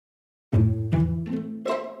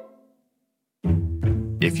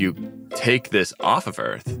if you take this off of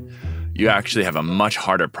Earth, you actually have a much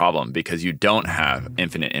harder problem because you don't have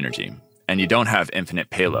infinite energy and you don't have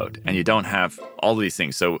infinite payload and you don't have all of these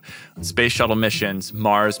things. So space shuttle missions,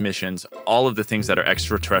 Mars missions, all of the things that are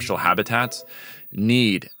extraterrestrial habitats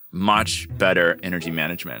need much better energy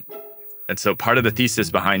management. And so part of the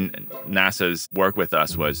thesis behind NASA's work with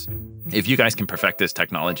us was, if you guys can perfect this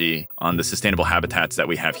technology on the sustainable habitats that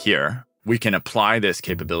we have here, we can apply this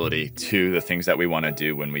capability to the things that we want to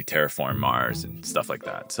do when we terraform Mars and stuff like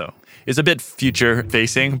that. So it's a bit future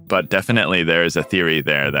facing, but definitely there is a theory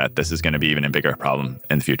there that this is going to be even a bigger problem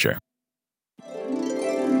in the future.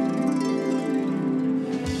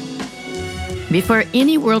 Before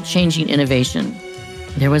any world-changing innovation,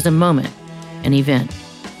 there was a moment, an event,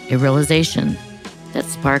 a realization that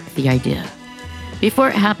sparked the idea. Before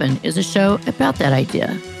It Happened is a show about that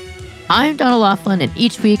idea. I'm Donna Laughlin, and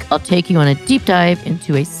each week I'll take you on a deep dive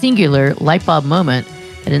into a singular light bulb moment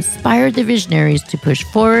that inspired the visionaries to push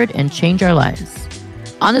forward and change our lives.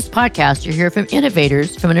 On this podcast, you'll hear from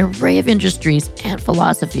innovators from an array of industries and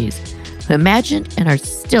philosophies who imagined and are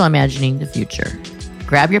still imagining the future.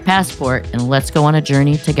 Grab your passport and let's go on a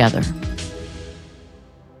journey together.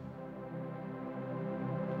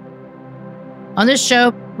 On this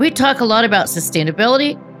show, we talk a lot about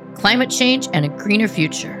sustainability, climate change, and a greener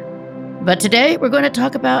future. But today, we're going to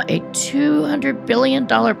talk about a $200 billion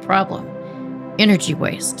problem, energy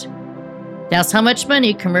waste. That's how much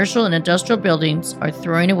money commercial and industrial buildings are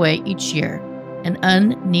throwing away each year, an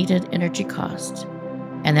unneeded energy cost.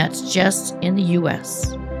 And that's just in the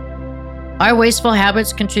U.S. Our wasteful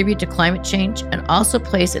habits contribute to climate change and also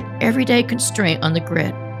place an everyday constraint on the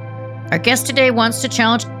grid. Our guest today wants to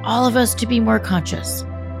challenge all of us to be more conscious.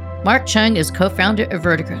 Mark Chung is co-founder of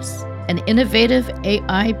Verdigris, an innovative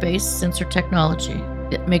AI-based sensor technology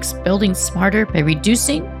that makes buildings smarter by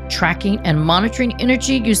reducing, tracking, and monitoring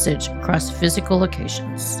energy usage across physical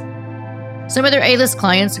locations. Some of their A-list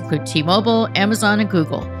clients include T-Mobile, Amazon, and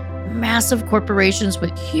Google, massive corporations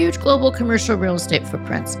with huge global commercial real estate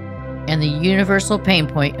footprints, and the universal pain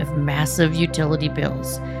point of massive utility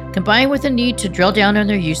bills, combined with the need to drill down on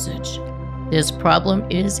their usage. This problem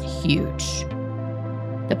is huge.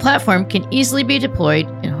 The platform can easily be deployed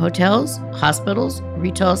in hotels, hospitals,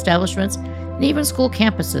 retail establishments, and even school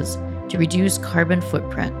campuses to reduce carbon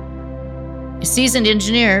footprint. A seasoned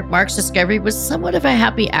engineer, Mark's discovery was somewhat of a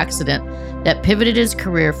happy accident that pivoted his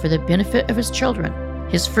career for the benefit of his children.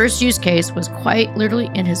 His first use case was quite literally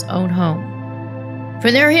in his own home.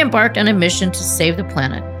 From there, he embarked on a mission to save the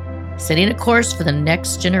planet, setting a course for the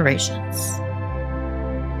next generations.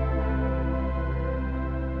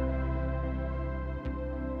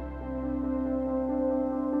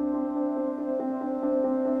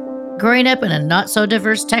 Growing up in a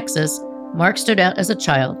not-so-diverse Texas, Mark stood out as a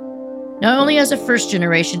child, not only as a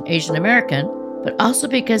first-generation Asian American, but also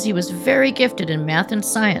because he was very gifted in math and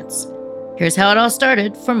science. Here's how it all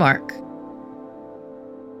started for Mark.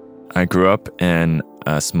 I grew up in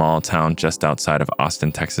a small town just outside of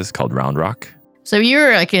Austin, Texas called Round Rock. So you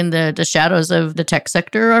were like in the shadows of the tech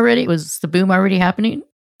sector already? Was the boom already happening?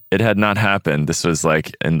 It had not happened. This was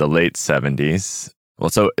like in the late 70s. Well,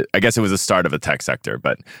 so I guess it was the start of the tech sector,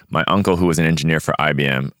 but my uncle, who was an engineer for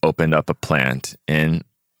IBM, opened up a plant in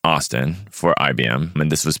Austin for IBM.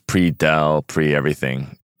 And this was pre-Dell,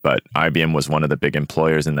 pre-everything. But IBM was one of the big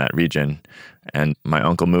employers in that region. And my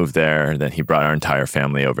uncle moved there. Then he brought our entire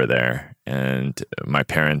family over there. And my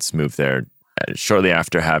parents moved there shortly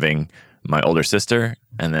after having my older sister.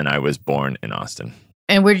 And then I was born in Austin.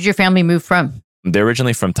 And where did your family move from? They're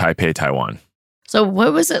originally from Taipei, Taiwan. So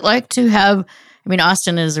what was it like to have,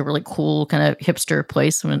 Austin is a really cool kind of hipster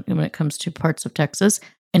place when it comes to parts of Texas.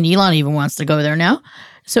 And Elon even wants to go there now.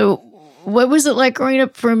 So what was it like growing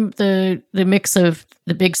up from the mix of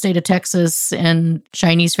the big state of Texas and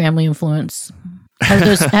Chinese family influence? How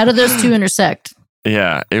did those two intersect?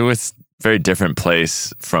 Yeah, it was a very different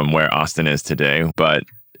place from where Austin is today, but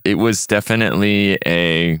it was definitely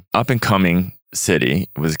a up-and-coming city.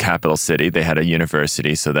 It was a capital city. They had a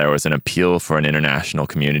university, so there was an appeal for an international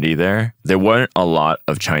community there. There weren't a lot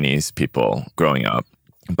of Chinese people growing up,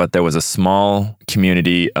 but there was a small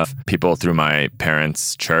community of people through my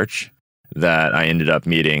parents' church that I ended up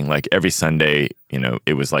meeting like every Sunday.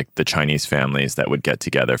 It was like the Chinese families that would get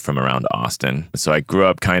together from around Austin. So I grew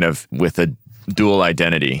up kind of with a dual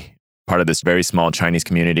identity, part of this very small Chinese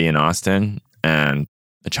community in Austin and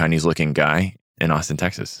a Chinese-looking guy in Austin,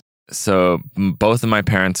 Texas. So both of my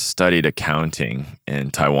parents studied accounting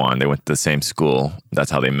in Taiwan. They went to the same school.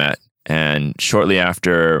 That's how they met. And shortly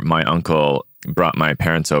after my uncle brought my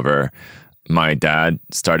parents over, my dad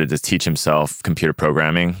started to teach himself computer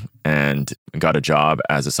programming and got a job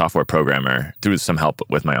as a software programmer through some help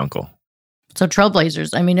with my uncle. So trailblazers.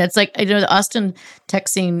 I mean, it's like, the Austin tech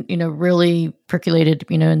scene, really percolated,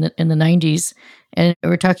 in the 90s. And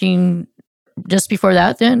we're talking just before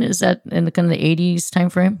that then? Is that in the kind of the 80s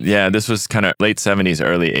timeframe? Yeah, this was kind of late 70s,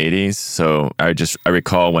 early 80s. So I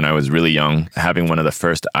recall when I was really young having one of the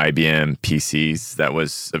first IBM PCs that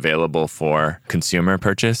was available for consumer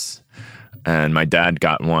purchase. And my dad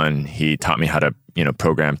got one. He taught me how to,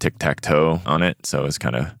 program tic-tac-toe on it. So it was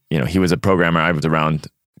kind of, he was a programmer. I was around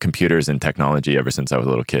computers and technology ever since I was a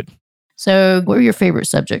little kid. So what were your favorite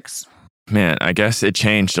subjects? Man, I guess it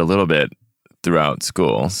changed a little bit throughout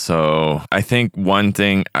school. So I think one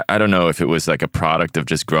thing, I don't know if it was like a product of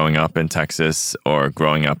just growing up in Texas or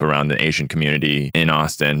growing up around the Asian community in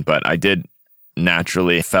Austin, but I did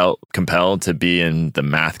naturally felt compelled to be in the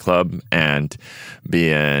math club and be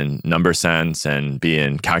in number sense and be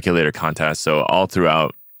in calculator contests. So all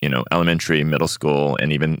throughout, elementary, middle school,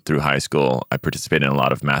 and even through high school, I participated in a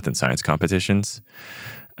lot of math and science competitions.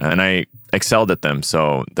 And I excelled at them.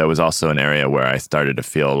 So that was also an area where I started to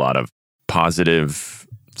feel a lot of positive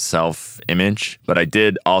self-image. But I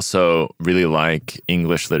did also really like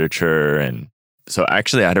English literature. And so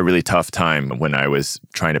actually I had a really tough time when I was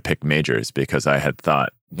trying to pick majors because I had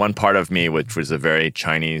thought one part of me, which was a very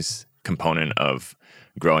Chinese component of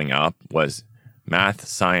growing up, was math,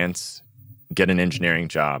 science, get an engineering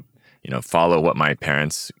job, follow what my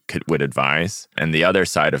parents would advise. And the other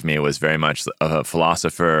side of me was very much a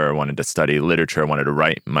philosopher, wanted to study literature, wanted to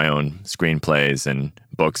write my own screenplays and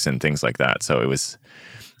books and things like that. So it was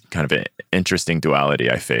kind of an interesting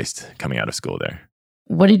duality I faced coming out of school there.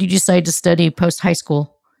 What did you decide to study post-high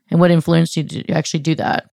school? And what influenced you to actually do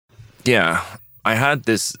that? Yeah, I had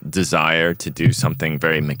this desire to do something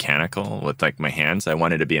very mechanical with like my hands. I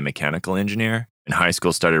wanted to be a mechanical engineer. In high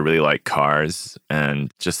school, started to really like cars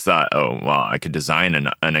and just thought, oh, well, I could design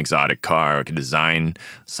an exotic car. I could design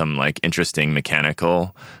some like interesting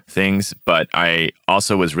mechanical things. But I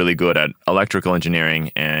also was really good at electrical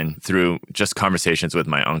engineering. And through just conversations with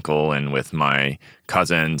my uncle and with my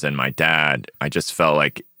cousins and my dad, I just felt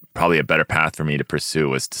like probably a better path for me to pursue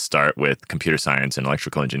was to start with computer science and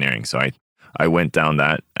electrical engineering. So I went down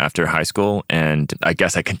that after high school, and I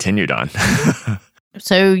guess I continued on.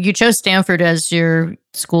 So you chose Stanford as your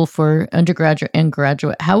school for undergraduate and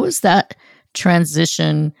graduate. How was that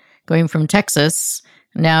transition going from Texas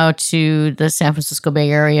now to the San Francisco Bay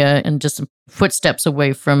Area and just some footsteps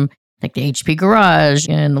away from like the HP Garage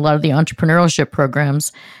and a lot of the entrepreneurship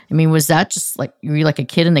programs? I mean, was that just like, were you like a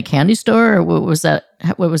kid in the candy store, or what was that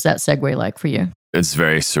segue like for you? It's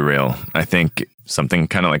very surreal. I think something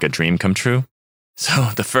kind of like a dream come true. So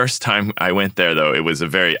the first time I went there, though, it was a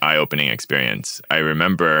very eye-opening experience. I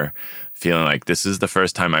remember feeling like this is the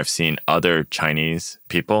first time I've seen other Chinese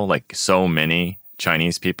people, like so many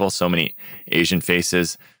Chinese people, so many Asian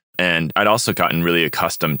faces. And I'd also gotten really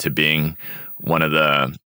accustomed to being one of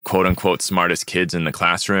the quote-unquote smartest kids in the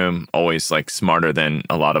classroom, always like smarter than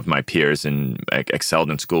a lot of my peers and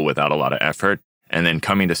excelled in school without a lot of effort. And then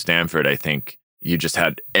coming to Stanford, I think you just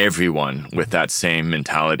had everyone with that same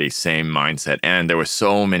mentality, same mindset. And there were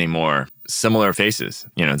so many more similar faces,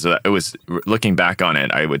 so it was, looking back on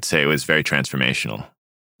it, I would say it was very transformational.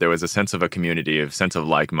 There was a sense of a community, a sense of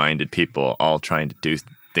like-minded people all trying to do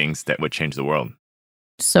things that would change the world.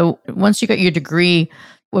 So once you got your degree,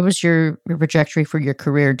 what was your trajectory for your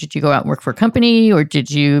career? Did you go out and work for a company, or did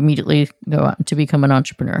you immediately go out to become an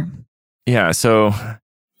entrepreneur? Yeah, so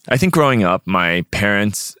I think growing up, my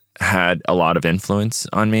parents had a lot of influence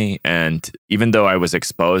on me. And even though I was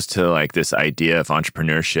exposed to like this idea of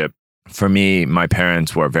entrepreneurship, for me, my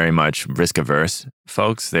parents were very much risk averse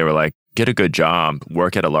folks. They were like, get a good job,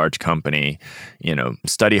 work at a large company,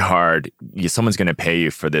 study hard. Someone's going to pay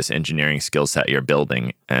you for this engineering skill set you're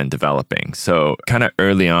building and developing. So kind of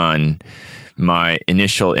early on, my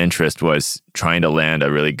initial interest was trying to land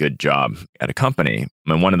a really good job at a company.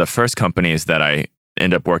 And one of the first companies that I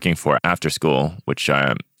ended up working for after school, which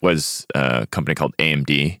was a company called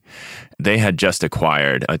AMD. They had just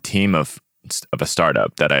acquired a team of a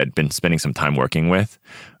startup that I had been spending some time working with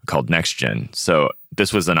called NextGen. So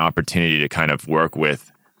this was an opportunity to kind of work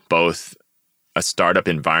with both a startup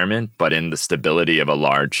environment, but in the stability of a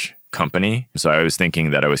large company. So I was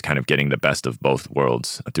thinking that I was kind of getting the best of both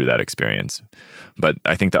worlds through that experience. But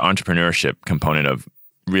I think the entrepreneurship component of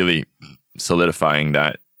really solidifying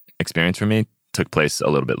that experience for me took place a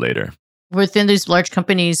little bit later. Within these large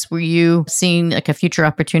companies, were you seeing like a future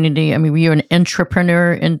opportunity? I mean, were you an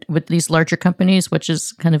entrepreneur with these larger companies, which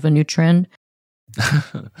is kind of a new trend?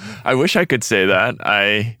 I wish I could say that.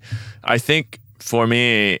 I think for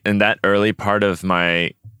me, in that early part of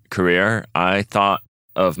my career, I thought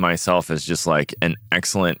of myself as just like an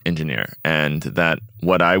excellent engineer, and that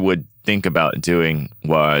what I would think about doing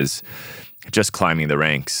was just climbing the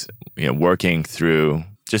ranks, working through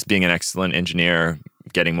just being an excellent engineer,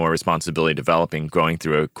 getting more responsibility, developing, growing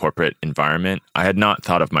through a corporate environment. I had not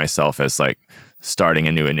thought of myself as like starting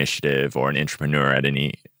a new initiative or an entrepreneur at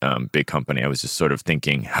any big company. I was just sort of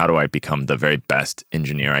thinking, how do I become the very best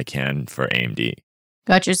engineer I can for AMD?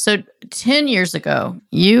 Gotcha. So 10 years ago,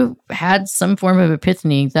 you had some form of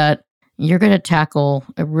epiphany that you're going to tackle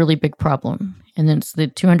a really big problem, and then it's the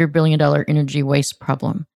 $200 billion energy waste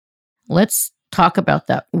problem. Let's talk about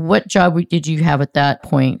that. What job did you have at that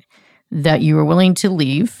point that you were willing to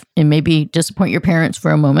leave and maybe disappoint your parents for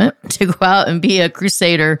a moment to go out and be a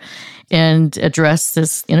crusader and address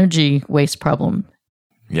this energy waste problem?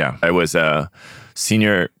 Yeah, I was a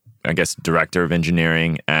senior, director of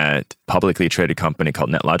engineering at a publicly traded company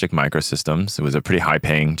called NetLogic Microsystems. It was a pretty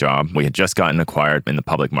high-paying job. We had just gotten acquired in the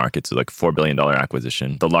public market, so like a $4 billion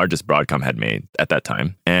acquisition, the largest Broadcom had made at that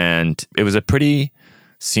time. And it was a pretty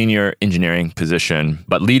senior engineering position.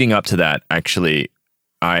 But leading up to that, actually,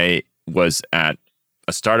 I was at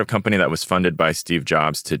a startup company that was funded by Steve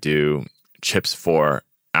Jobs to do chips for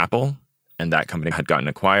Apple. And that company had gotten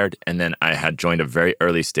acquired. And then I had joined a very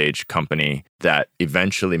early stage company that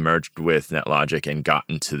eventually merged with NetLogic and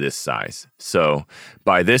gotten to this size. So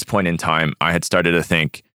by this point in time, I had started to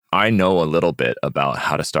think, I know a little bit about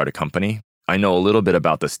how to start a company. I know a little bit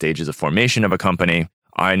about the stages of formation of a company.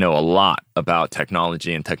 I know a lot about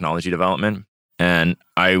technology and technology development. And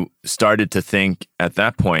I started to think at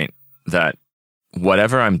that point that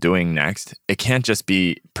whatever I'm doing next, it can't just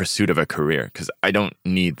be pursuit of a career, because I don't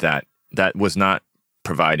need that. That was not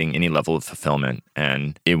providing any level of fulfillment.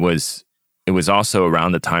 And it was also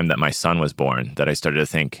around the time that my son was born that I started to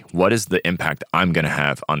think, what is the impact I'm going to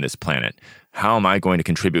have on this planet? How am I going to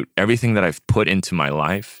contribute everything that I've put into my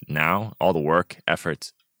life now, all the work,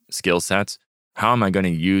 efforts, skill sets? How am I going to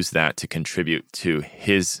use that to contribute to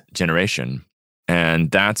his generation?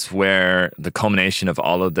 And that's where the culmination of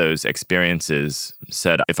all of those experiences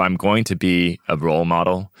said, if I'm going to be a role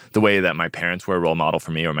model, the way that my parents were a role model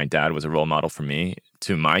for me, or my dad was a role model for me,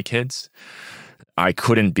 to my kids, I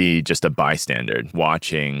couldn't be just a bystander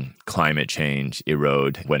watching climate change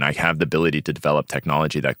erode when I have the ability to develop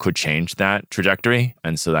technology that could change that trajectory.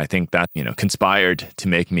 And so I think that, conspired to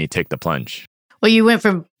make me take the plunge. Well, you went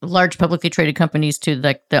from large publicly traded companies to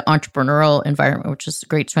like the entrepreneurial environment, which is a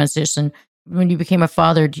great transition. When you became a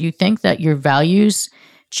father, do you think that your values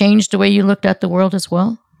changed the way you looked at the world as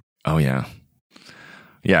well? Oh, yeah.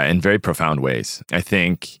 Yeah, in very profound ways. I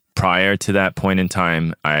think prior to that point in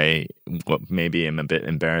time, I maybe am a bit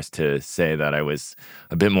embarrassed to say that I was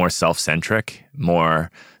a bit more self-centric, more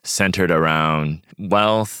centered around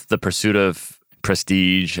wealth, the pursuit of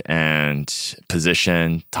prestige and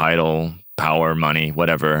position, title, power, money,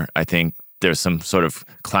 whatever. I think there's some sort of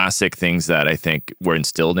classic things that I think were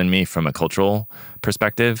instilled in me from a cultural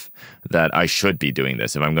perspective that I should be doing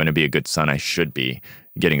this. If I'm going to be a good son, I should be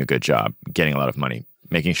getting a good job, getting a lot of money,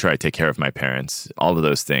 making sure I take care of my parents, all of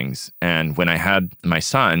those things. And when I had my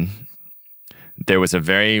son, there was a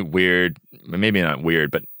very weird, maybe not weird,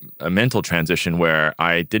 but a mental transition where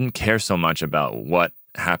I didn't care so much about what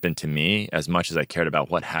happened to me as much as I cared about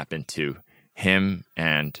what happened to him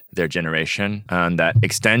and their generation. And that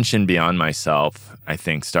extension beyond myself, I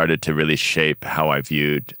think, started to really shape how I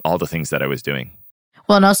viewed all the things that I was doing.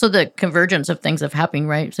 Well, and also the convergence of things of happening,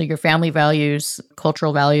 right? So your family values,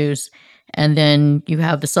 cultural values, and then you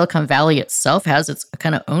have the Silicon Valley itself has its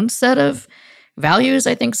kind of own set of values,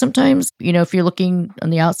 I think sometimes. If you're looking on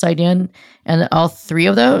the outside in, and all three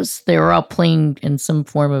of those, they were all playing in some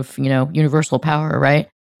form of, universal power, right?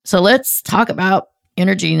 So let's talk about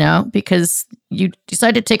energy now, because you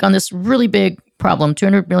decided to take on this really big problem,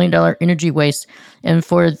 $200 billion energy waste, and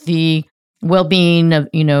for the well-being of,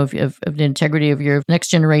 of the integrity of your next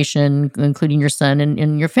generation, including your son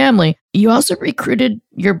and your family, you also recruited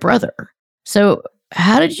your brother. So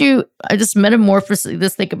how did you, I just metamorphose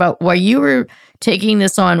this, think about why you were taking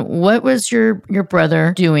this on. What was your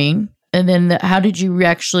brother doing? And then how did you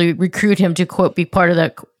actually recruit him to, quote, be part of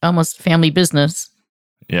that almost family business?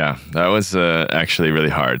 Yeah, that was actually really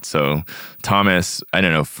hard. So Thomas, I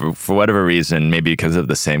don't know, for whatever reason, maybe because of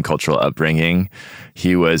the same cultural upbringing,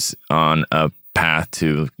 he was on a path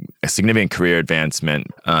to a significant career advancement,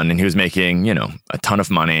 and he was making, a ton of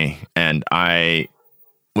money. And I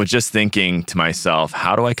was just thinking to myself,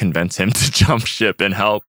 how do I convince him to jump ship and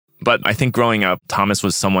help? But I think growing up, Thomas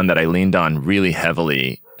was someone that I leaned on really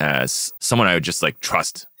heavily as someone I would just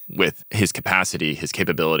trust with his capacity, his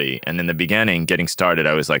capability. And in the beginning, getting started,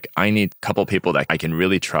 I was like, I need a couple people that I can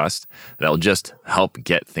really trust that'll just help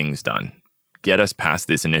get things done, get us past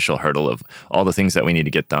this initial hurdle of all the things that we need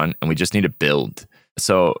to get done. And we just need to build.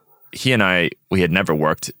 So he and I, we had never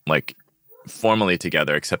worked like formally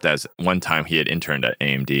together, except as one time he had interned at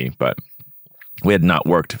AMD, but we had not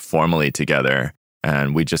worked formally together.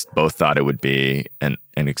 And we just both thought it would be an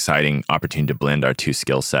exciting opportunity to blend our two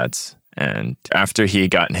skill sets. And after he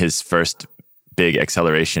got his first big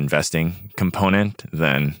acceleration vesting component,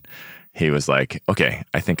 then he was like, okay,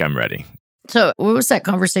 I think I'm ready. So what was that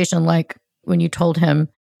conversation like when you told him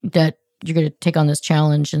that you're going to take on this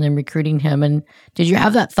challenge and then recruiting him? And did you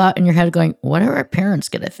have that thought in your head going, what are our parents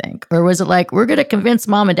going to think? Or was it like, we're going to convince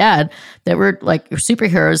mom and dad that we're like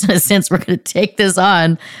superheroes in a sense, we're going to take this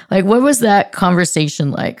on? Like, what was that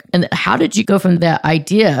conversation like? And how did you go from that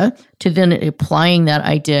idea to then applying that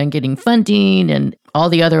idea and getting funding and all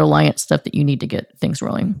the other alliance stuff that you need to get things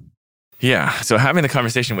rolling? Yeah. So having the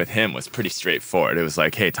conversation with him was pretty straightforward. It was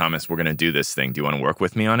like, hey, Thomas, we're going to do this thing. Do you want to work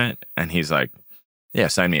with me on it? And he's like, yeah,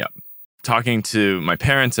 sign me up. Talking to my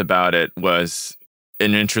parents about it was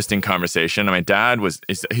an interesting conversation. My dad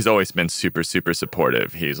he's always been super, super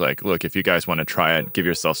supportive. He's like, look, if you guys want to try it, give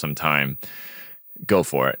yourself some time, go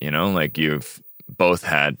for it. You know, like you've both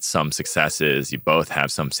had some successes. You both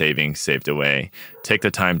have some savings saved away. Take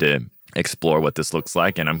the time to explore what this looks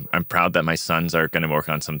like. And I'm proud that my sons are going to work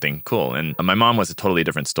on something cool. And my mom was a totally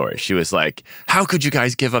different story. She was like, how could you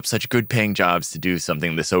guys give up such good paying jobs to do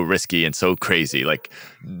something that's so risky and so crazy? Like,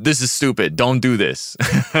 this is stupid. Don't do this.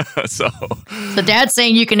 So dad's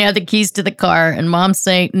saying you can have the keys to the car and mom's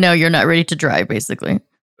saying, no, you're not ready to drive, basically.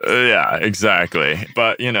 Yeah, exactly.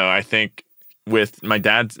 But, I think with my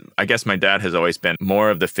dad, I guess my dad has always been more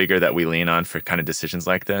of the figure that we lean on for kind of decisions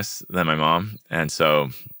like this than my mom. And so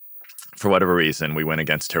for whatever reason, we went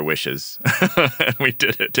against her wishes and we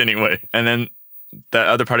did it anyway. And then the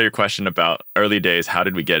other part of your question about early days, how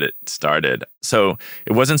did we get it started? So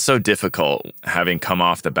it wasn't so difficult having come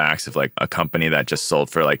off the backs of like a company that just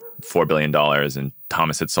sold for like $4 billion and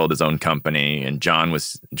Thomas had sold his own company and John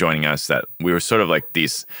was joining us, that we were sort of like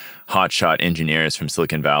these hotshot engineers from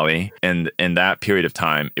Silicon Valley. And in that period of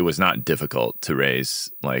time, it was not difficult to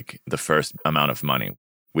raise like the first amount of money.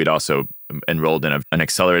 We'd also enrolled in an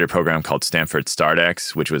accelerator program called Stanford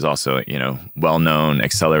StartX, which was also, well-known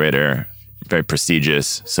accelerator, very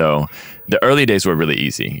prestigious. So the early days were really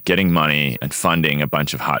easy, getting money and funding a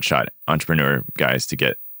bunch of hotshot entrepreneur guys to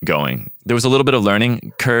get going. There was a little bit of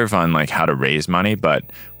learning curve on like how to raise money, but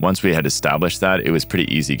once we had established that, it was pretty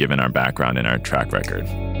easy given our background and our track record.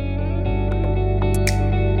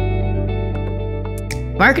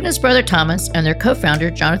 Mark and his brother Thomas and their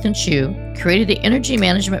co-founder Jonathan Chu created the energy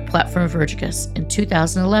management platform Vergicus in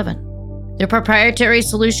 2011. Their proprietary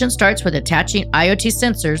solution starts with attaching IoT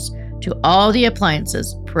sensors to all the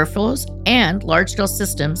appliances, peripherals, and large-scale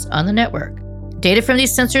systems on the network. Data from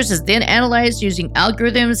these sensors is then analyzed using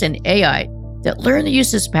algorithms and AI that learn the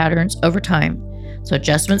usage patterns over time, so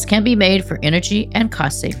adjustments can be made for energy and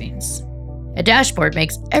cost savings. A dashboard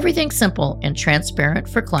makes everything simple and transparent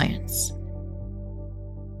for clients.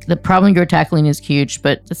 The problem you're tackling is huge,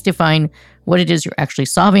 but let's define what it is you're actually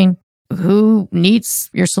solving. Who needs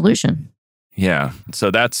your solution? Yeah, so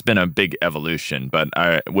that's been a big evolution. But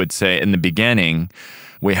I would say in the beginning,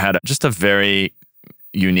 we had just a very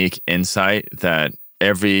unique insight that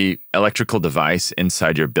every electrical device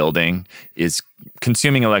inside your building is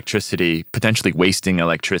consuming electricity, potentially wasting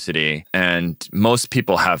electricity. And most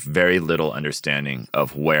people have very little understanding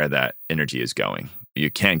of where that energy is going. You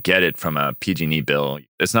can't get it from a PG&E bill.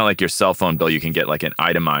 It's not like your cell phone bill. You can get like an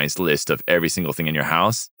itemized list of every single thing in your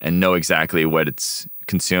house and know exactly what it's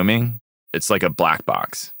consuming. It's like a black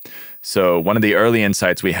box. So one of the early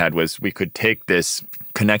insights we had was we could take this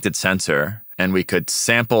connected sensor and we could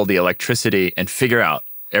sample the electricity and figure out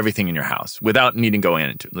everything in your house without needing to go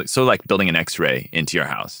into it. So like building an X-ray into your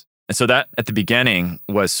house. And so that at the beginning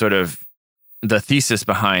was sort of the thesis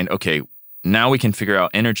behind, okay, now we can figure out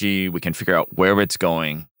energy, we can figure out where it's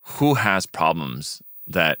going, who has problems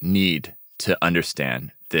that need to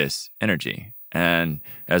understand this energy. And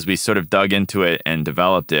as we sort of dug into it and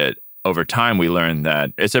developed it, over time we learned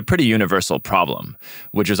that it's a pretty universal problem,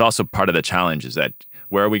 which is also part of the challenge, is that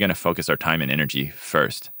where are we going to focus our time and energy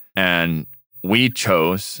first? And we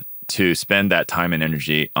chose to spend that time and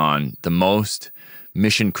energy on the most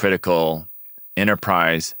mission-critical,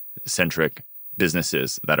 enterprise-centric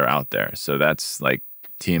businesses that are out there. So that's like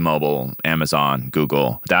T-Mobile, Amazon,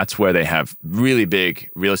 Google. That's where they have really big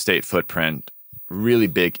real estate footprint, really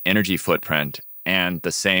big energy footprint, and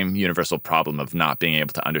the same universal problem of not being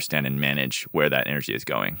able to understand and manage where that energy is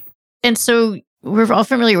going. And so we're all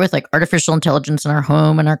familiar with like artificial intelligence in our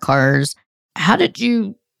home and our cars. How did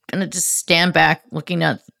you kind of just stand back looking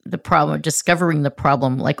at the problem, discovering the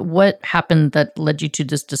problem? Like what happened that led you to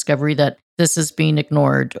this discovery that this is being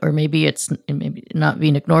ignored, or maybe it's maybe not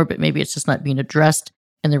being ignored, but maybe it's just not being addressed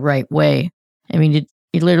in the right way? I mean,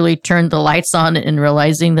 you literally turned the lights on and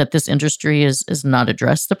realizing that this industry is not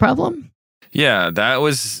addressed the problem? Yeah, that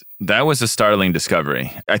was a startling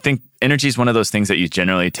discovery. I think energy is one of those things that you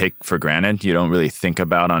generally take for granted. You don't really think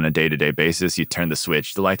about on a day-to-day basis. You turn the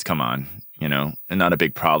switch, the lights come on, and not a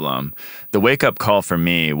big problem. The wake-up call for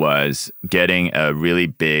me was getting a really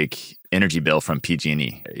big energy bill from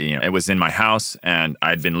PG&E. It was in my house, and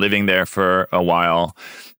I'd been living there for a while.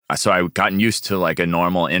 So I gotten used to like a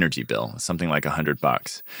normal energy bill, something like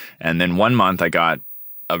 $100. And then one month I got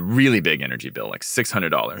a really big energy bill, like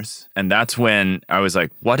 $600. And that's when I was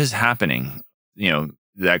like, what is happening?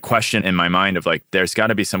 That question in my mind of like, there's got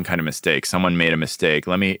to be some kind of mistake. Someone made a mistake.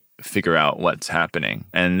 Let me figure out what's happening.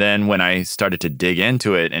 And then when I started to dig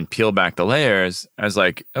into it and peel back the layers, I was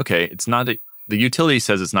like, okay, it's not the utility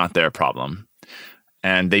says it's not their problem.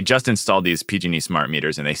 And they just installed these PG&E smart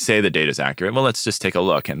meters and they say the data is accurate. Well, let's just take a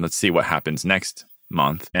look and let's see what happens next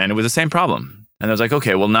month. And it was the same problem. And I was like,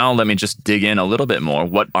 okay, well, now let me just dig in a little bit more.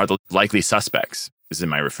 What are the likely suspects? Is it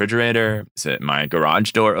my refrigerator? Is it my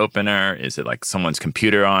garage door opener? Is it like someone's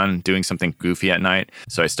computer on doing something goofy at night?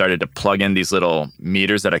 So I started to plug in these little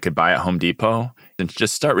meters that I could buy at Home Depot and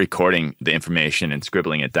just start recording the information and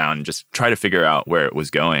scribbling it down and just try to figure out where it was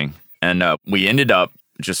going. And we ended up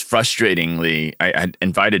just frustratingly, I had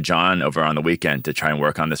invited John over on the weekend to try and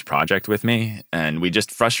work on this project with me. And we just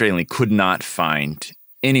frustratingly could not find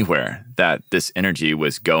anywhere that this energy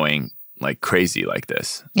was going like crazy like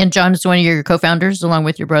this. And John is one of your co-founders along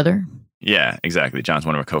with your brother? Yeah, exactly. John's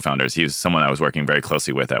one of our co-founders. He was someone I was working very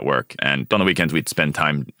closely with at work. And on the weekends, we'd spend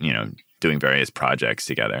time, doing various projects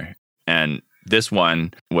together. And this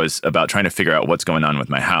one was about trying to figure out what's going on with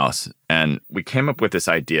my house. And we came up with this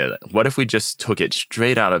idea that what if we just took it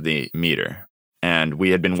straight out of the meter? And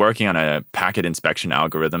we had been working on a packet inspection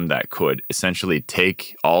algorithm that could essentially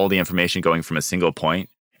take all the information going from a single point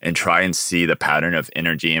and try and see the pattern of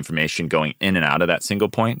energy information going in and out of that single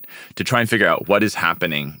point to try and figure out what is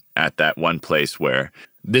happening at that one place where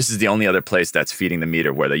this is the only other place that's feeding the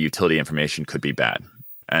meter where the utility information could be bad.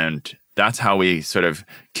 And that's how we sort of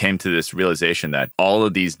came to this realization that all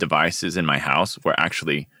of these devices in my house were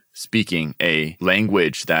actually speaking a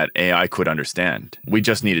language that AI could understand. We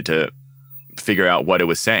just needed to figure out what it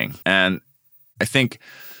was saying. And I think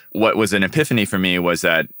what was an epiphany for me was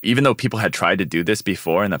that even though people had tried to do this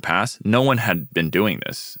before in the past, no one had been doing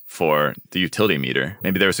this for the utility meter.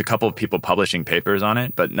 Maybe there was a couple of people publishing papers on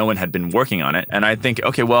it, but no one had been working on it. And I think,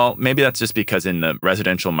 okay, well, maybe that's just because in the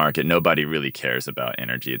residential market, nobody really cares about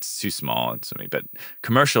energy. It's too small. But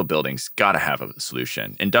commercial buildings got to have a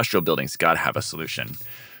solution. Industrial buildings got to have a solution.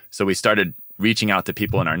 So we started reaching out to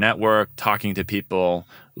people in our network, talking to people,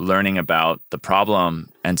 learning about the problem,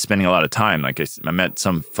 and spending a lot of time. Like I met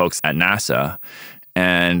some folks at NASA,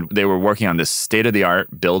 and they were working on this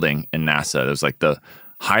state-of-the-art building in NASA. It was like the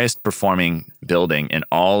highest performing building in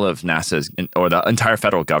all of NASA's, or the entire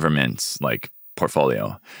federal government's like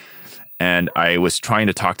portfolio. And I was trying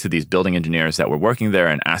to talk to these building engineers that were working there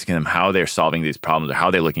and asking them how they're solving these problems or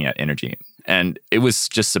how they're looking at energy. And it was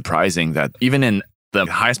just surprising that even in the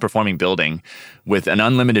highest performing building with an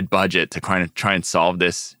unlimited budget to kind of try and solve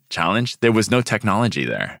this challenge, there was no technology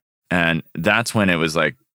there. And that's when it was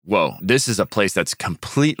like, whoa, this is a place that's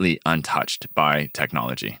completely untouched by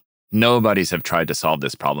technology. Nobody's have tried to solve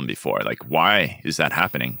this problem before. Like, why is that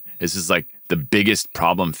happening? This is like the biggest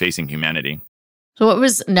problem facing humanity. So what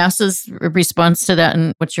was NASA's response to that,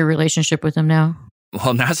 and what's your relationship with them now?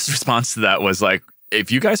 Well, NASA's response to that was like, if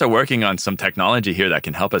you guys are working on some technology here that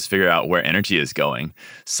can help us figure out where energy is going,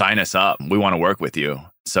 sign us up. We want to work with you.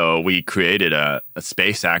 So we created a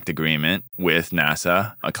Space Act agreement with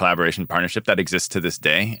NASA, a collaboration partnership that exists to this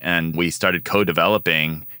day. And we started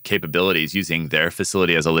co-developing capabilities using their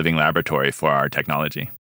facility as a living laboratory for our technology.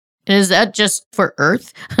 Is that just for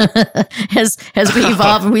Earth? As we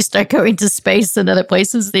evolve and we start going to space and other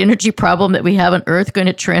places, the energy problem that we have on Earth going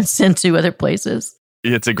to transcend to other places?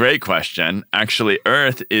 It's a great question. Actually,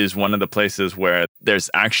 Earth is one of the places where there's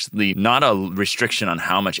actually not a restriction on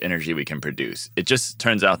how much energy we can produce. It just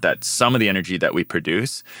turns out that some of the energy that we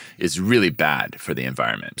produce is really bad for the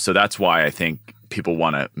environment. So that's why I think people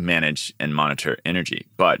want to manage and monitor energy.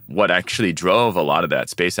 But what actually drove a lot of that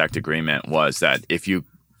Space Act agreement was that if you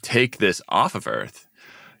take this off of Earth,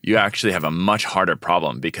 you actually have a much harder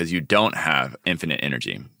problem because you don't have infinite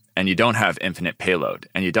energy. and you don't have infinite payload,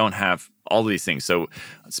 and you don't have all of these things. So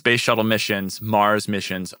space shuttle missions, Mars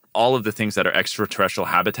missions, all of the things that are extraterrestrial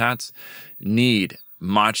habitats need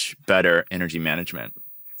much better energy management.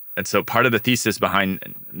 And so part of the thesis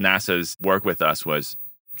behind NASA's work with us was,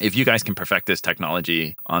 if you guys can perfect this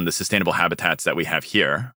technology on the sustainable habitats that we have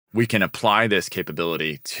here, we can apply this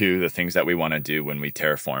capability to the things that we want to do when we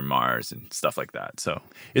terraform Mars and stuff like that. So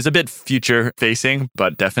it's a bit future facing,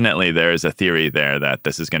 but definitely there is a theory there that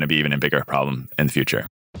this is going to be even a bigger problem in the future.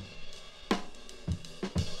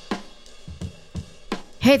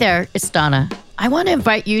 Hey there, it's Donna. I want to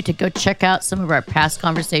invite you to go check out some of our past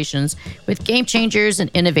conversations with game changers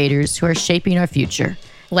and innovators who are shaping our future.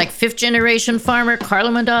 Like fifth-generation farmer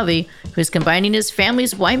Carlo Mondavi, who's combining his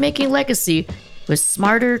family's winemaking legacy with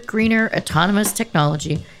smarter, greener, autonomous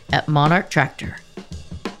technology at Monarch Tractor.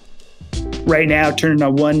 Right now, turning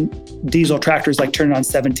on one diesel tractor is like turning on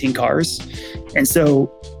 17 cars. And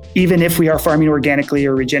so even if we are farming organically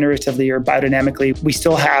or regeneratively or biodynamically, we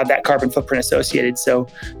still have that carbon footprint associated. So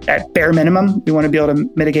at bare minimum, we want to be able to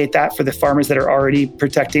mitigate that for the farmers that are already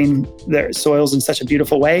protecting their soils in such a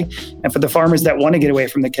beautiful way. And for the farmers that want to get away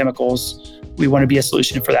from the chemicals, we want to be a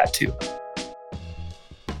solution for that too.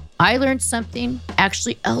 I learned something,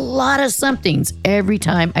 actually a lot of somethings, every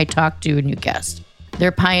time I talk to a new guest.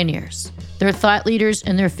 They're pioneers. They're thought leaders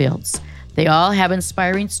in their fields. They all have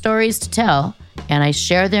inspiring stories to tell, and I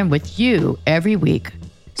share them with you every week.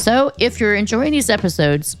 So if you're enjoying these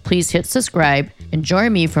episodes, please hit subscribe and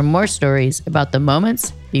join me for more stories about the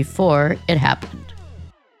moments before it happened.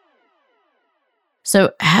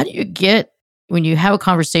 So how do you get, when you have a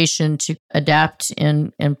conversation, to adapt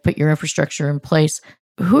and put your infrastructure in place?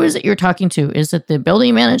 Who is it you're talking to? Is it the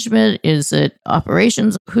building management? Is it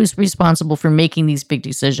operations? Who's responsible for making these big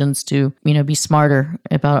decisions to, be smarter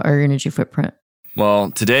about our energy footprint?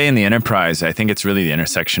 Well, today in the enterprise, I think it's really the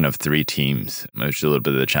intersection of three teams, which is a little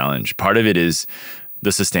bit of the challenge. Part of it is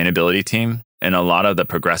the sustainability team. And a lot of the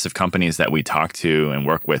progressive companies that we talk to and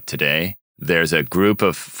work with today, there's a group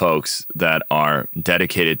of folks that are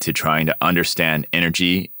dedicated to trying to understand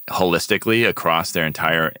energy holistically across their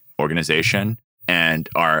entire organization, and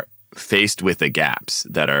are faced with the gaps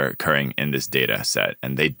that are occurring in this data set.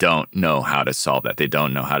 And they don't know how to solve that. They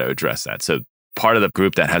don't know how to address that. So part of the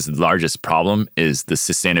group that has the largest problem is the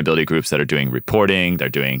sustainability groups that are doing reporting. They're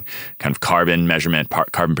doing kind of carbon measurement,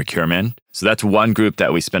 carbon procurement. So that's one group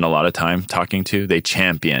that we spend a lot of time talking to. They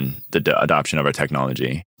champion the adoption of our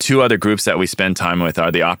technology. Two other groups that we spend time with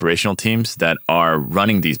are the operational teams that are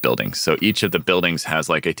running these buildings. So each of the buildings has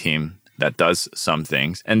like a team that does some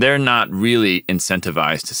things, and they're not really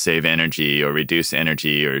incentivized to save energy or reduce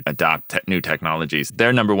energy or adopt new technologies.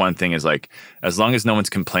 Their number one thing is like, as long as no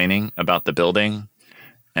one's complaining about the building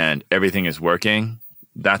and everything is working,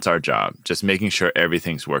 that's our job, just making sure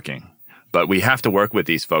everything's working. But we have to work with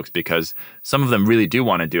these folks because some of them really do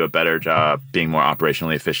want to do a better job being more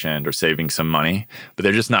operationally efficient or saving some money, but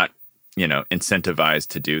they're just not, incentivized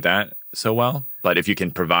to do that so well. But if you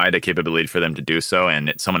can provide a capability for them to do so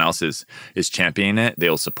and someone else is championing it,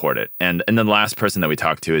 they'll support it. And then the last person that we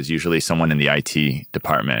talk to is usually someone in the IT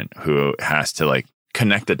department who has to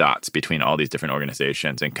connect the dots between all these different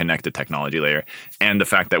organizations and connect the technology layer. And the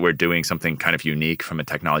fact that we're doing something kind of unique from a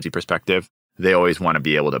technology perspective, they always want to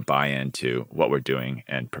be able to buy into what we're doing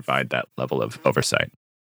and provide that level of oversight.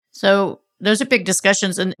 So those are big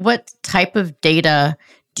discussions. And what type of data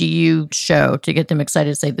do you show to get them excited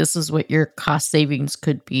to say, this is what your cost savings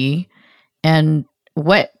could be? And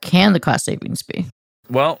what can the cost savings be?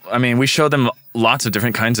 Well, we show them lots of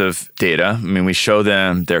different kinds of data. We show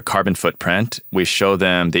them their carbon footprint. We show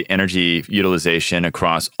them the energy utilization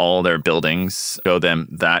across all their buildings, show them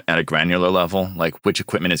that at a granular level, like which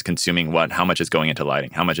equipment is consuming what, how much is going into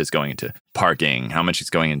lighting, how much is going into parking, how much is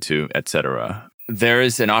going into, et cetera. There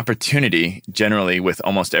is an opportunity generally with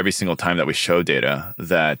almost every single time that we show data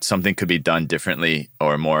that something could be done differently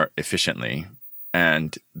or more efficiently.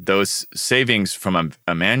 And those savings from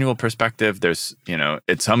a manual perspective, there's,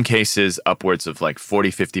 in some cases, upwards of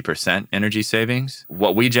 40, 50% energy savings.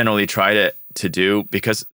 What we generally try to do,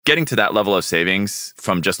 because getting to that level of savings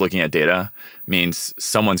from just looking at data means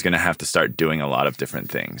someone's going to have to start doing a lot of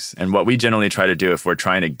different things. And what we generally try to do if we're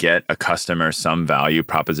trying to get a customer some value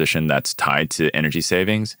proposition that's tied to energy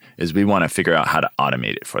savings is we want to figure out how to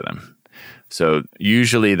automate it for them. So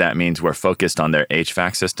usually that means we're focused on their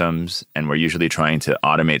HVAC systems, and we're usually trying to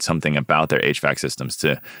automate something about their HVAC systems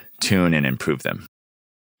to tune and improve them.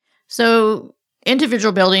 So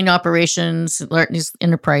individual building operations, these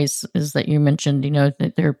enterprises that you mentioned,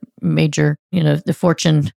 that they're major, the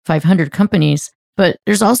Fortune 500 companies, but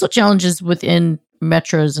there's also challenges within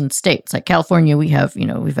metros and states. Like California, we've had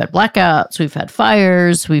blackouts, we've had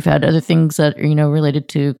fires, we've had other things that are, related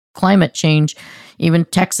to climate change. Even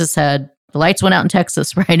Texas had the lights went out in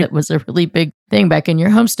Texas, right? It was a really big thing back in your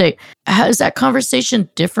home state. How is that conversation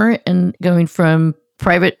different in going from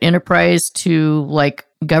private enterprise to like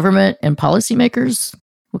government and policymakers?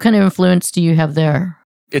 What kind of influence do you have there?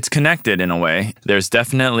 It's connected in a way. There's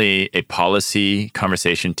definitely a policy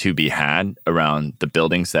conversation to be had around the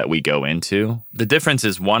buildings that we go into. The difference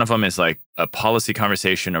is one of them is like a policy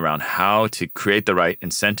conversation around how to create the right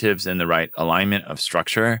incentives and the right alignment of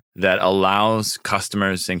structure that allows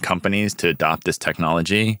customers and companies to adopt this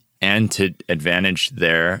technology and to advantage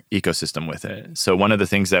their ecosystem with it. So one of the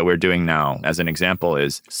things that we're doing now, as an example,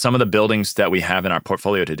 is some of the buildings that we have in our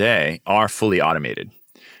portfolio today are fully automated.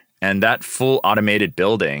 And that full automated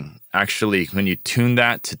building, actually, when you tune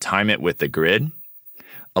that to time it with the grid,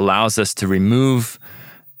 allows us to remove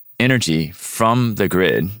energy from the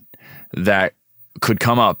grid that could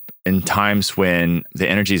come up in times when the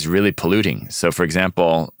energy is really polluting. So for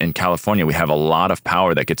example, in California, we have a lot of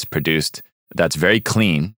power that gets produced that's very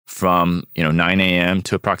clean from 9 a.m.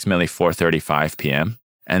 to approximately 4:35 p.m.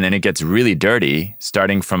 And then it gets really dirty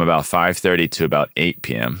starting from about 5:30 to about 8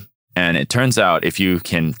 p.m. And it turns out if you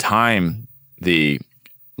can time the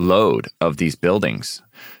load of these buildings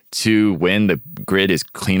to when the grid is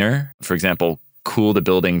cleaner, for example, cool the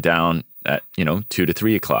building down at 2 to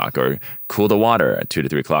 3 o'clock or cool the water at 2 to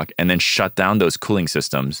 3 o'clock and then shut down those cooling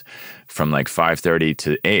systems from like 5:30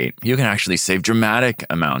 to 8, you can actually save dramatic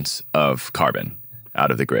amounts of carbon out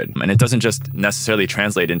of the grid. And it doesn't just necessarily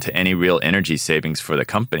translate into any real energy savings for the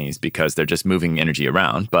companies because they're just moving energy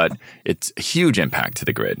around, but it's a huge impact to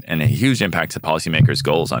the grid and a huge impact to policymakers'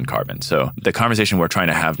 goals on carbon. So the conversation we're trying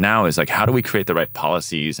to have now is like, how do we create the right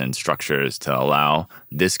policies and structures to allow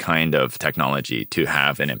this kind of technology to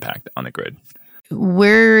have an impact on the grid?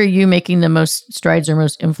 Where are you making the most strides or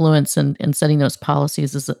most influence in setting those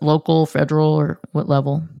policies? Is it local, federal, or what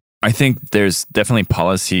level? I think there's definitely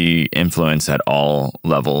policy influence at all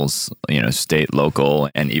levels, state, local,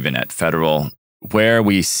 and even at federal, where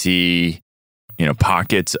we see,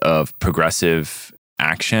 pockets of progressive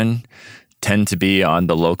action tend to be on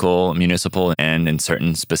the local, municipal, and in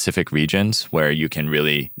certain specific regions where you can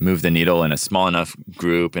really move the needle in a small enough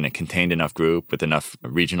group, in a contained enough group with enough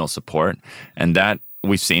regional support. And that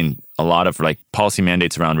we've seen a lot of like policy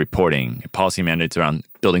mandates around reporting, policy mandates around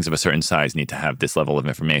buildings of a certain size need to have this level of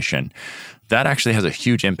information. That actually has a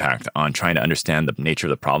huge impact on trying to understand the nature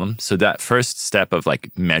of the problem. So that first step of like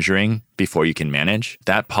measuring before you can manage,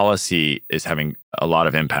 that policy is having a lot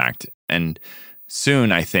of impact. And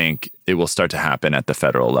soon, I think it will start to happen at the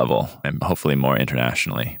federal level and hopefully more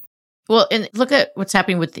internationally. Well, and look at what's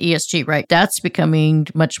happening with the ESG, right? That's becoming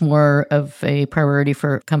much more of a priority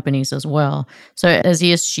for companies as well. So as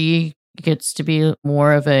ESG gets to be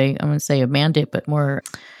more of I wouldn't say a mandate, but more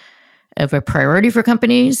of a priority for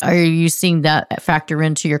companies, are you seeing that factor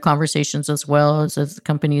into your conversations as well as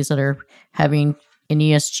companies that are having an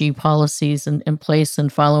ESG policies in place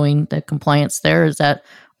and following the compliance there? Is that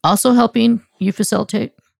also helping you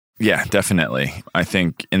facilitate? Yeah, definitely. I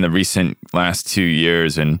think in the recent last 2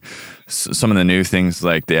 years and some of the new things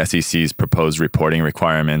like the SEC's proposed reporting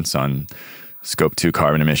requirements on Scope 2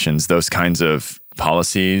 carbon emissions, those kinds of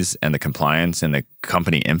policies and the compliance and the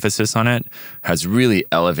company emphasis on it has really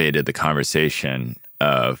elevated the conversation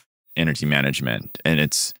of energy management. And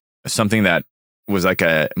it's something that was like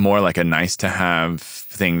more like a nice to have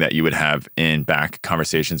thing that you would have in back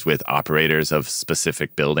conversations with operators of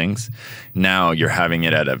specific buildings. Now you're having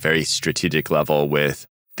it at a very strategic level with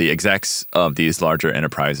the execs of these larger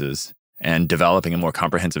enterprises and developing a more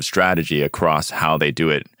comprehensive strategy across how they do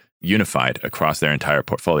it unified across their entire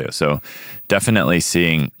portfolio. So definitely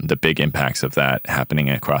seeing the big impacts of that happening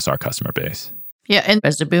across our customer base. Yeah, and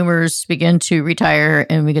as the boomers begin to retire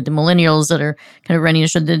and we get the millennials that are kind of running the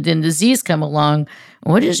show, then the Zs come along.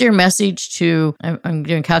 What is your message to, I'm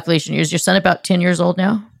doing calculation, is your son about 10 years old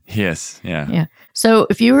now? Yes, yeah. Yeah. So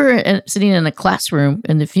if you were sitting in a classroom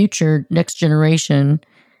in the future, next generation,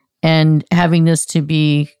 and having this to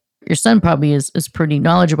be, your son probably is pretty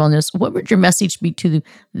knowledgeable on this, what would your message be to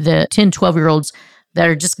the 10, 12-year-olds that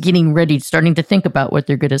are just getting ready, starting to think about what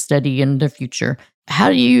they're going to study in their future? How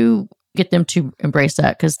do you get them to embrace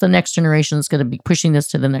that? Because the next generation is going to be pushing this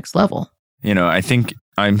to the next level. I think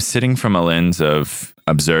I'm sitting from a lens of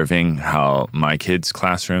observing how my kids'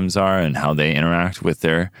 classrooms are and how they interact with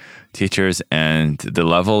their teachers and the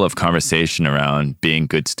level of conversation around being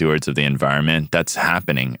good stewards of the environment that's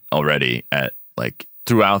happening already at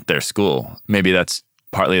throughout their school. Maybe that's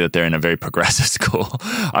partly that they're in a very progressive school.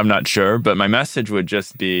 I'm not sure. But my message would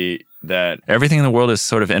just be, that everything in the world is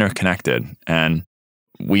sort of interconnected, and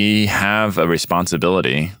we have a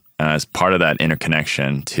responsibility as part of that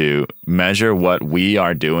interconnection to measure what we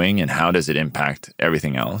are doing and how does it impact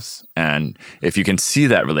everything else. And if you can see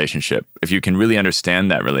that relationship, if you can really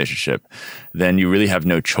understand that relationship, then you really have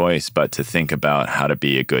no choice but to think about how to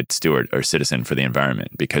be a good steward or citizen for the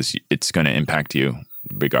environment, because it's going to impact you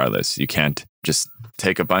regardless. You can't just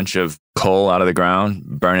take a bunch of coal out of the ground,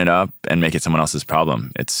 burn it up, and make it someone else's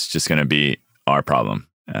problem. It's just going to be our problem.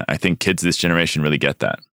 I think kids this generation really get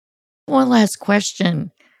that. One last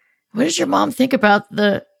question. What does your mom think about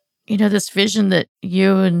this vision that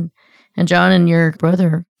you and John and your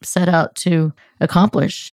brother set out to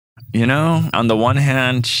accomplish? On the one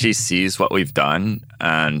hand, she sees what we've done,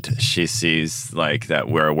 and she sees that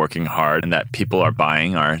we're working hard and that people are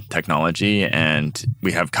buying our technology, and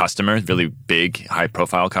we have customers, really big,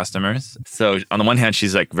 high-profile customers. So on the one hand,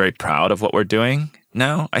 she's very proud of what we're doing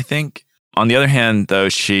now, I think. On the other hand, though,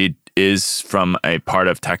 she is from a part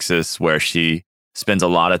of Texas where she spends a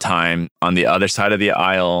lot of time on the other side of the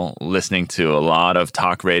aisle listening to a lot of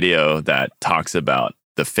talk radio that talks about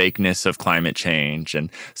the fakeness of climate change. And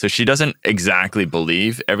so she doesn't exactly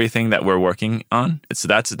believe everything that we're working on. So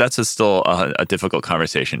that's still a difficult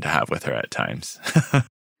conversation to have with her at times.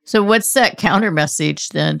 So what's that counter message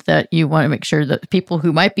then that you want to make sure that people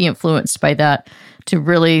who might be influenced by that to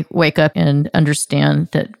really wake up and understand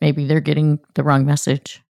that maybe they're getting the wrong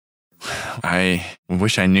message? I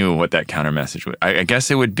wish I knew what that counter message would. I guess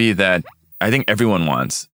it would be that I think everyone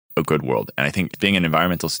wants a good world. And I think being an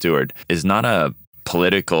environmental steward is not a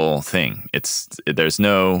political thing. There's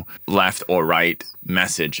no left or right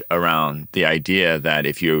message around the idea that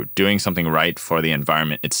if you're doing something right for the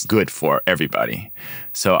environment, it's good for everybody.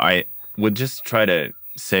 So I would just try to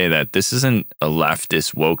say that this isn't a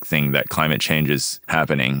leftist woke thing that climate change is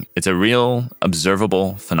happening. It's a real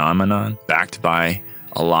observable phenomenon backed by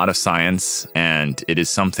a lot of science, and it is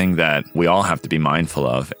something that we all have to be mindful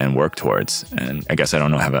of and work towards. And I guess I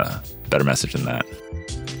don't know have a better message than that.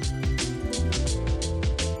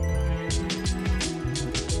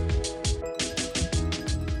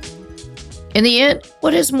 In the end,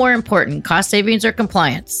 what is more important, cost savings or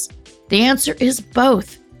compliance? The answer is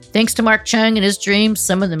both. Thanks to Mark Chung and his dreams,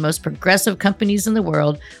 some of the most progressive companies in the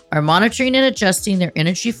world are monitoring and adjusting their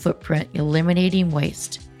energy footprint, eliminating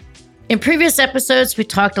waste. In previous episodes, we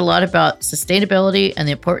talked a lot about sustainability and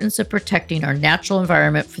the importance of protecting our natural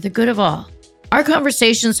environment for the good of all. Our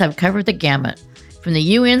conversations have covered the gamut, from the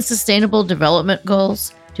UN Sustainable Development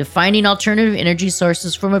Goals to finding alternative energy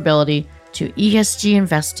sources for mobility to ESG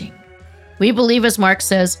investing. We believe, as Mark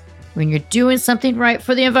says, when you're doing something right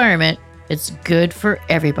for the environment, it's good for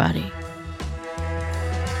everybody.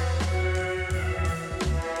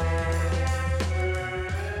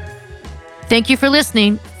 Thank you for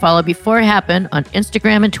listening. Follow Before It Happened on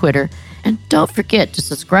Instagram and Twitter. And don't forget to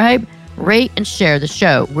subscribe, rate, and share the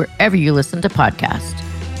show wherever you listen to podcasts.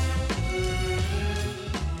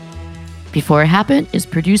 Before It Happened is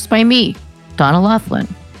produced by me, Donna Laughlin,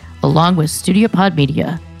 along with Studio Pod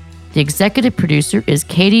Media. The executive producer is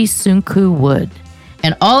Katie Sunku Wood.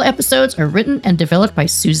 And all episodes are written and developed by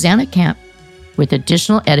Susanna Camp, with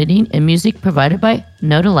additional editing and music provided by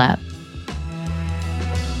Noda Lab.